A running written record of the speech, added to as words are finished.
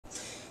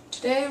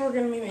Today we're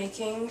going to be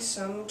making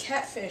some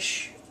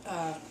catfish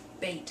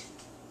bait.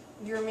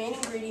 Your main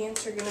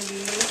ingredients are going to be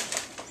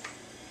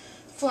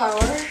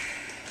flour,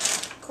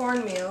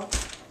 cornmeal,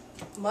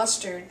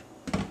 mustard,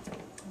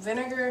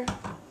 vinegar,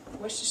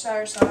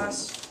 Worcestershire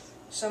sauce,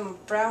 some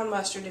brown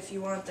mustard if you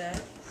want that,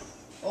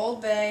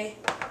 Old Bay,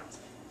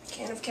 a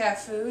can of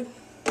cat food,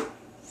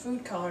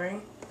 food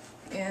coloring,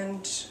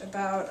 and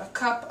about a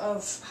cup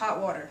of hot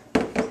water,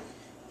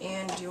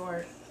 and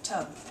your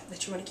tub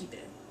that you want to keep it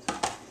in.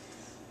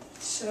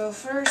 So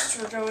first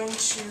we're going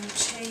to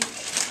take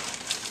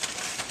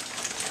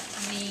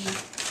the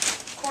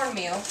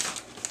cornmeal,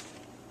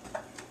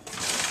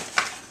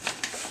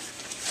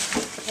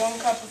 1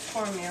 cup of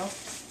cornmeal,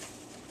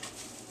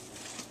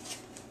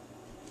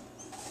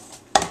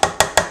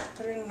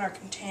 put it in our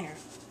container.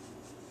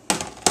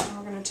 And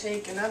we're going to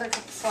take another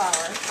cup of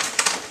flour,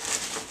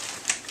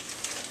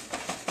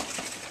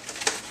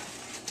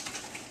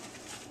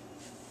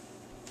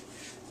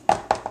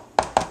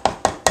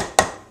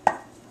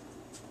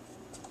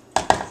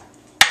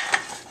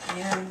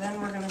 and then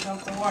we're going to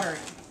dump the water in.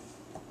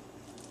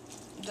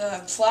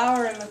 The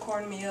flour and the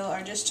cornmeal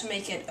are just to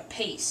make it a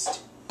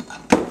paste.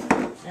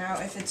 Now,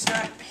 if it's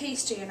not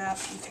pasty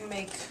enough,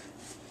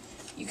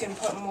 you can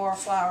put more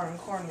flour and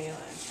cornmeal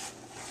in.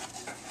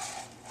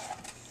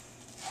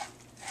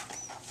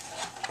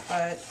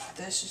 But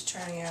this is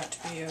turning out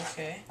to be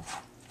okay.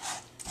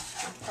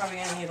 We're probably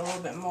going to need a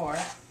little bit more.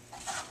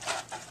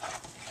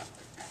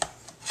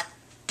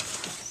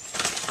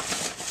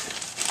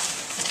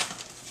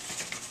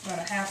 About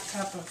a half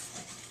cup of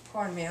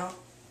cornmeal.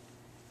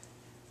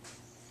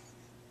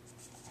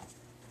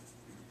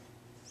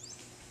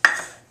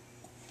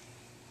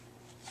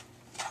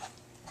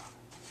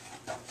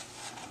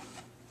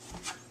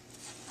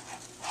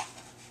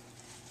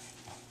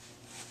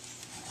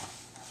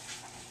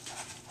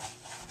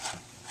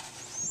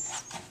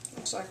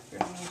 Looks like we're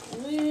going to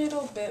need a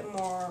little bit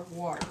more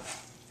water.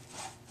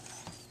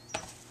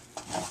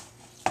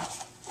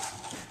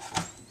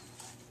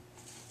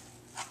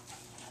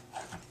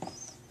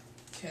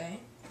 Okay,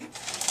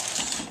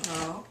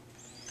 so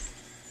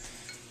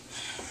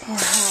pour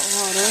hot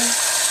water.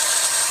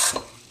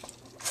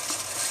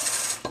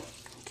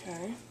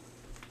 Okay.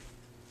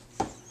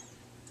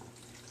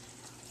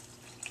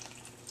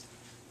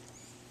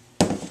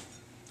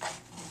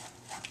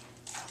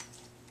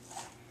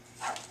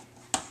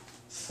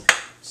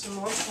 Some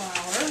more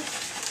flour.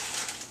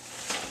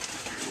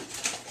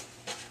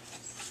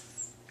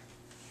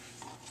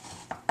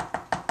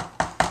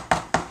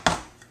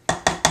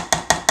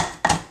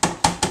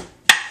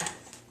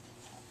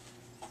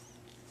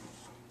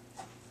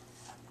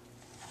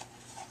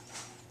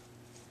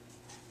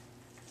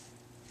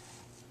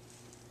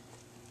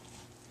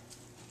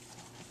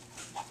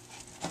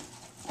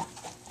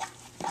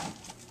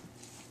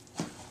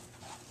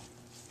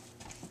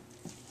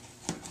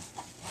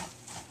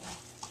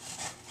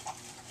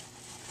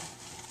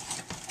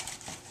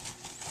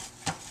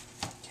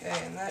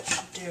 Okay, and that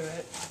should do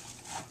it.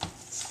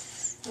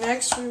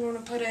 Next, we want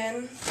to put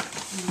in the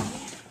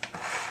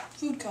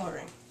food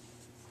coloring.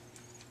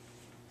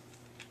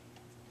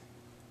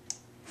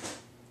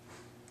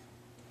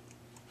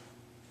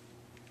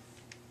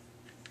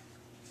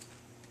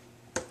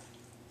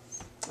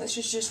 This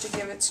is just to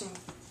give it some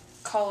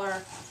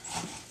color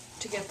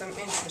to get them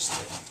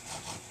interested.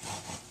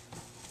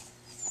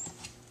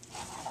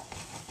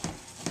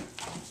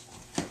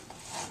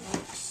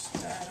 Mix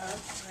that up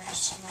very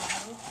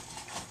slowly.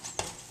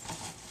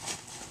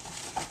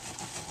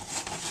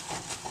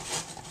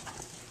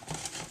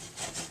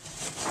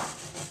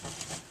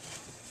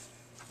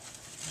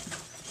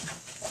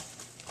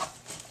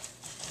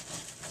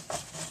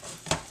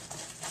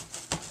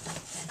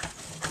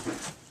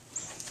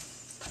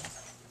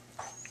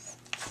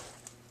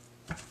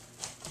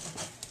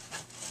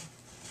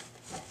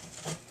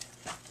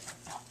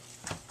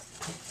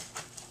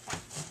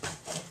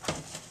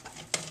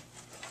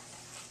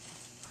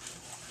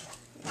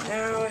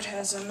 Now it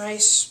has a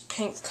nice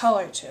pink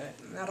color to it,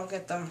 and that'll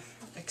get them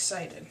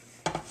excited.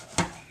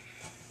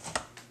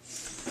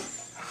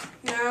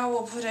 Now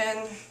we'll put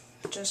in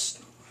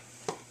just,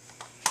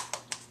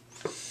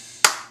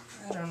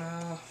 I don't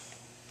know,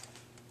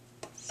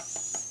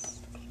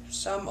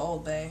 some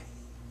Old Bay.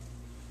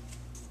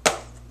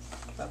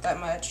 About that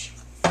much.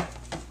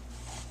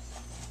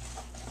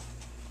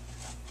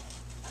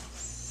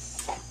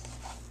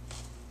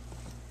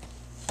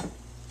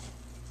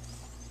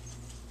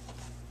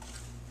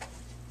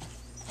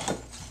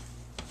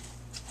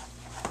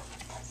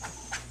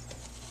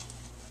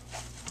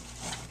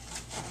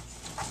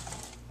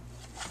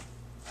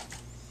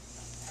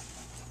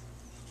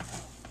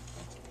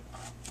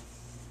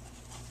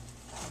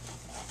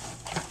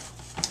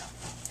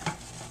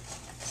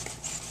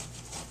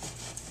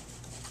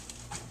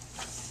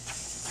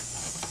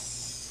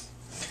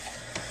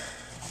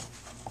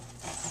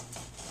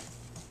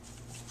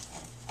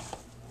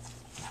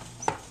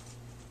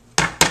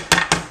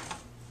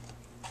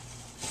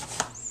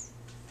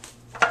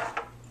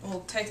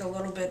 We'll take a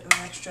little bit of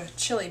extra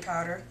chili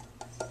powder.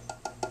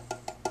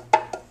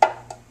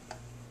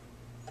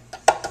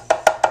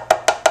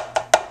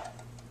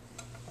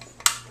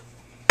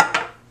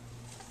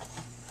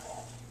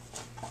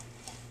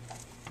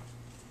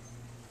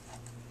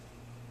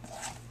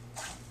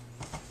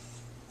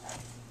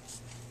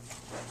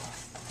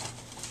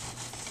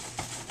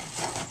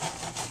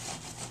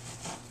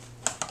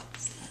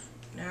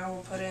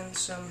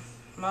 some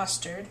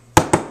mustard.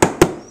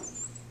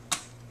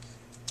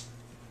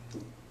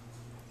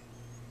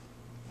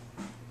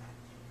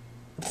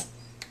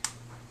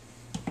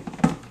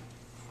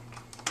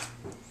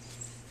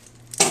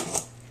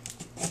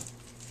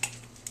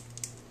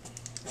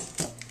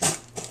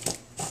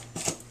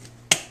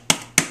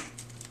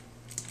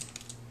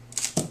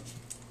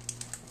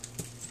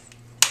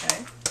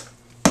 Okay.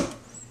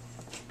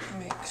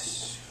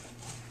 Mix.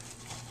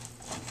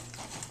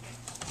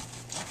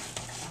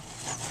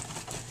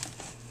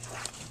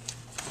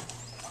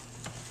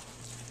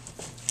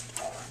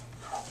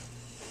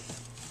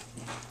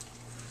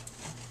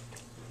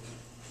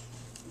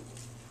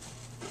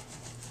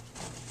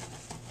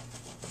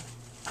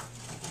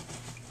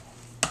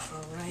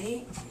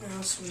 Alright,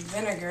 now some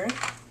vinegar.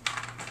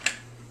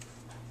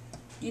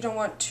 You don't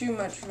want too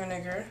much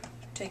vinegar.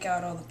 Take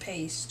out all the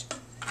paste.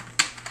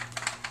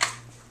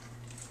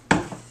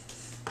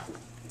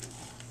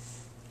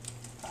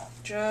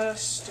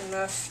 Just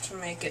enough to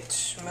make it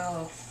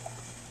smell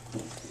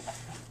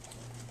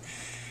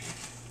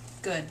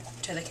good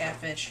to the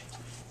catfish,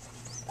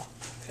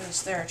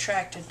 because they're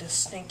attracted to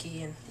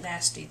stinky and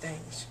nasty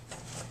things.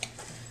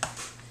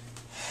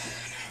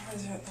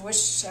 The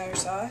Worcestershire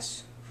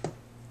sauce.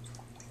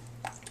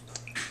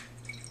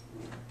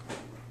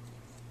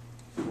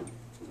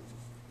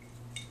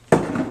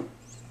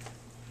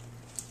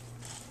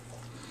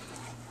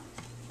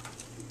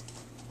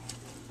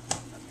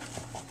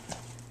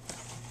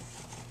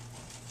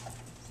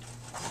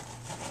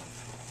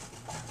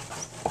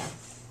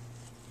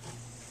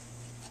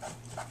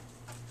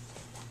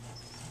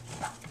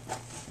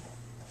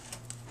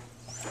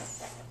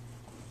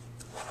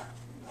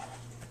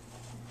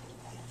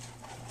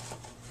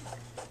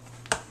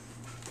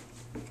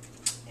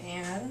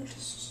 And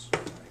a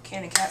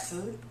can of cat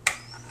food.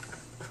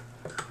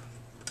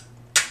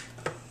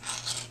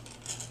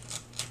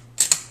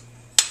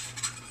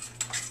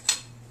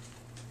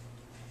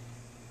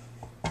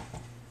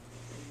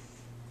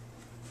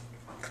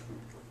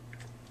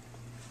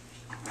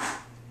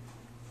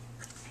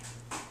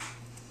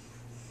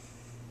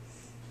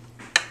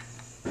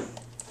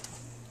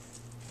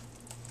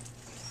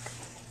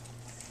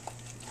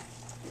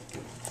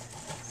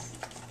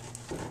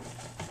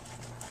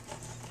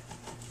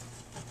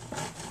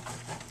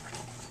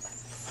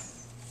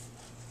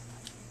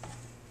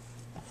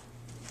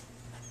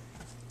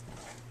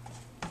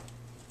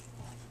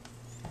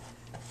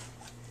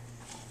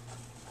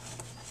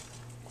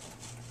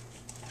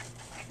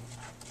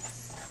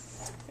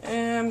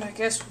 And I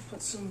guess we'll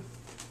put some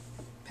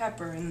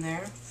pepper in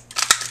there.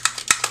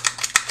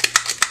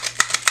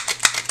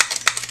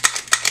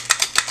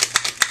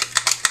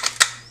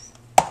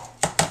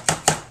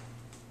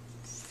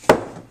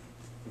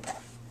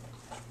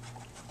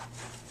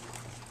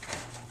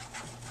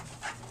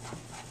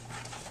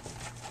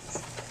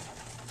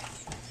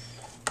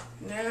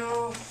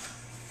 Now,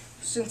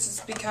 since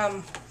it's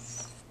become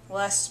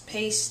less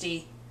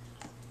pasty,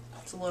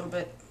 it's a little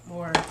bit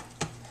more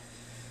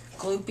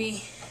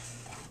gloopy,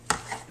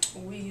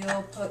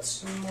 we'll put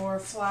some more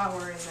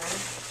flour in there.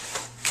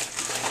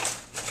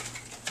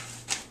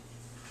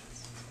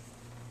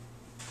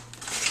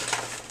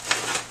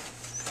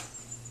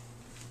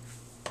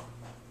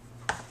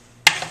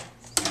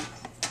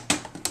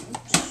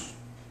 Oops.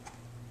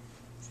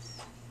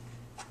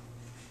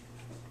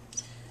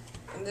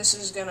 And this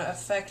is going to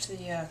affect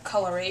the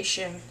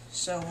coloration,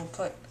 so we'll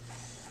put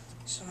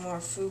some more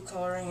food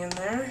coloring in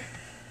there.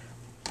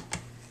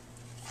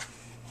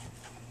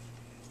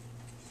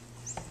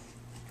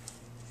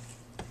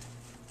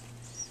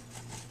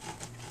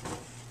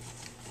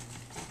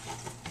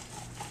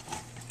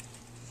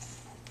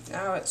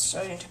 Now it's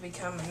starting to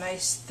become a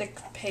nice thick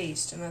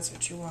paste, and that's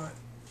what you want.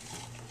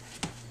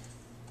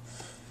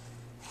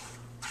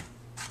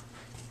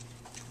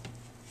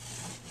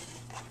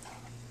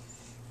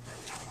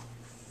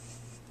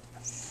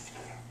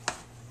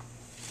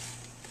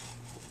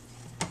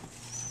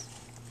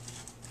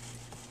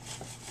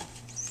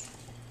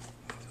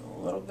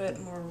 A little bit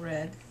more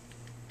red.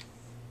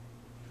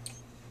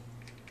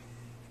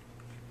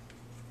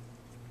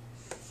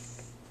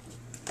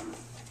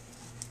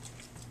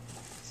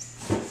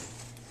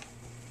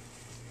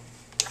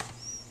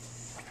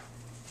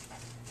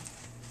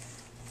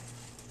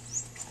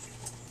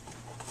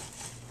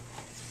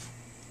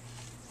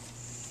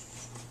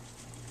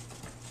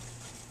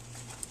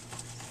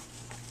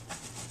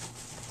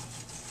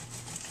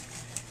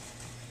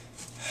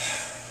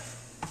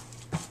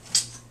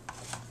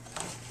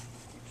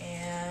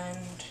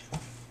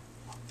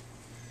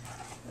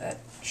 That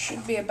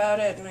should be about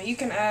it. Now you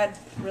can add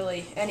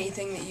really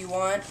anything that you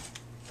want.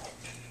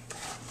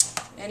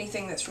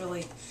 Anything that's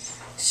really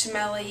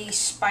smelly,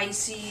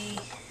 spicy,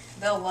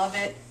 they'll love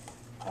it.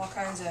 All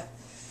kinds of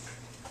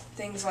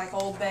things like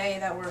Old Bay,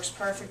 that works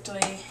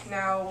perfectly.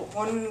 Now,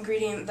 one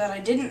ingredient that I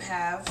didn't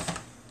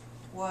have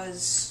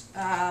was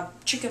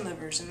chicken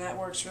livers, and that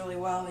works really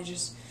well. You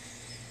just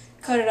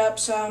cut it up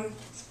some,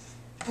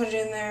 put it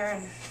in there,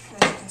 and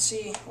as you can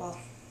see, well,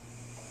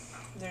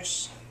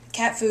 there's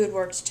cat food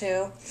works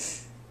too.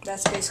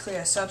 That's basically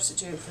a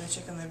substitute for the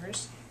chicken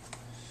livers.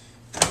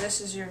 Now this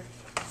is your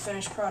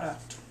finished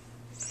product.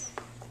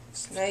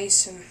 It's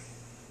nice and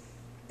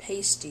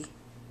pasty.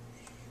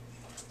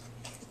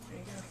 There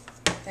you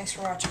go. Thanks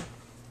for watching.